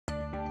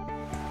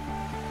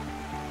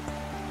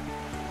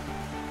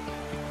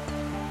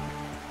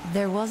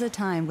There was a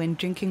time when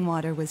drinking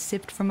water was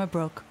sipped from a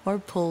brook or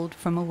pulled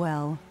from a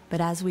well. But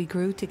as we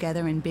grew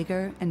together in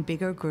bigger and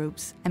bigger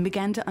groups and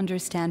began to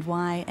understand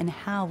why and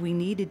how we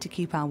needed to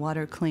keep our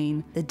water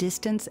clean, the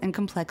distance and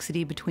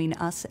complexity between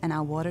us and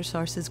our water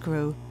sources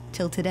grew.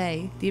 Till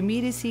today, the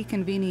immediacy,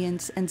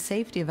 convenience, and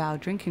safety of our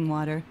drinking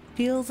water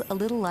feels a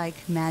little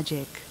like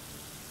magic.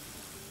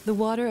 The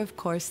water, of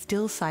course,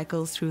 still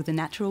cycles through the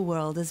natural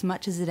world as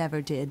much as it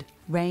ever did.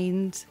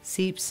 Rains,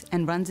 seeps,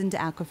 and runs into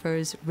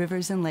aquifers,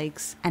 rivers, and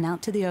lakes, and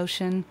out to the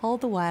ocean, all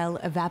the while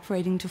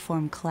evaporating to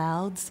form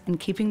clouds and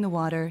keeping the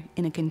water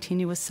in a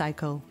continuous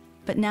cycle.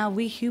 But now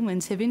we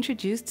humans have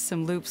introduced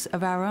some loops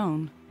of our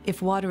own.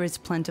 If water is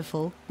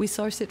plentiful, we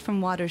source it from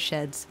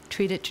watersheds,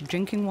 treat it to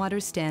drinking water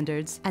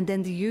standards, and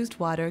then the used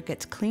water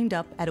gets cleaned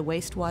up at a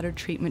wastewater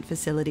treatment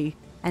facility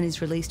and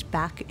is released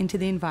back into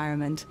the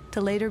environment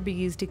to later be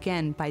used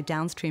again by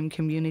downstream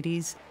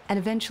communities and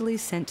eventually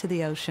sent to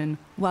the ocean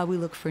while we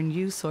look for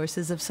new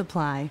sources of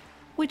supply,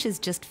 which is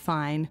just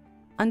fine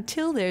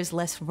until there's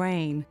less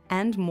rain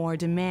and more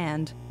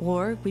demand,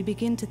 or we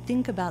begin to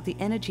think about the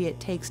energy it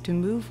takes to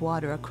move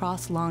water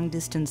across long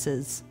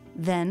distances.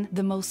 Then,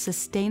 the most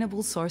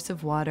sustainable source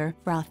of water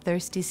for our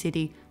thirsty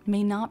city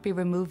may not be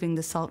removing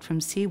the salt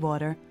from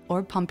seawater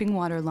or pumping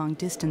water long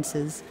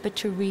distances, but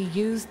to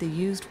reuse the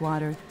used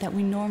water that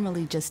we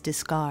normally just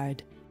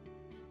discard.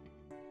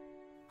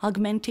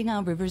 Augmenting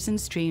our rivers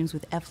and streams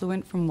with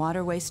effluent from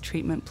water waste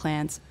treatment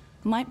plants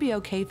might be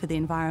okay for the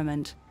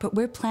environment, but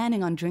we're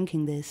planning on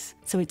drinking this,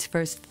 so it's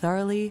first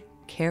thoroughly,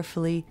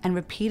 carefully, and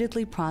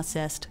repeatedly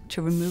processed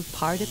to remove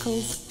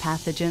particles,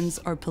 pathogens,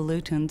 or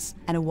pollutants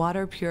at a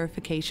water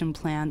purification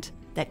plant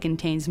that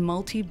contains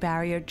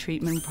multi-barrier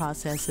treatment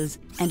processes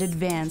and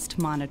advanced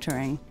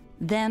monitoring.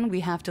 Then we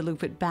have to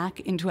loop it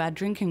back into our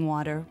drinking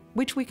water,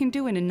 which we can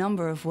do in a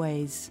number of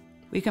ways.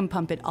 We can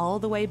pump it all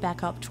the way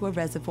back up to a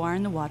reservoir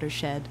in the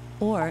watershed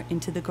or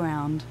into the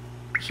ground.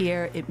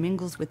 Here it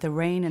mingles with the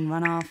rain and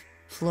runoff,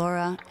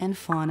 flora and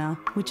fauna,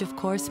 which of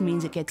course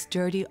means it gets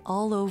dirty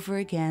all over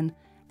again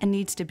and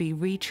needs to be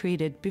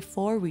retreated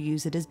before we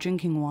use it as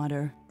drinking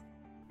water.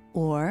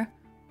 Or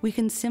we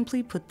can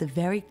simply put the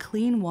very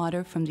clean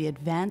water from the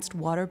advanced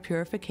water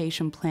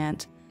purification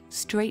plant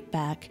straight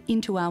back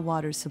into our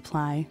water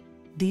supply.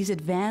 These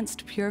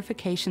advanced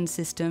purification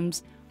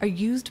systems are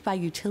used by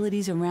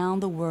utilities around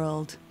the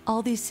world.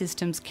 All these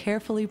systems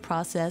carefully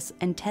process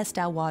and test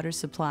our water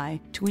supply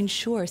to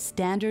ensure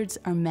standards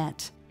are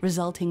met,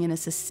 resulting in a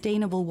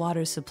sustainable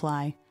water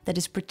supply that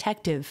is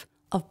protective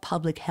of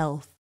public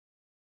health.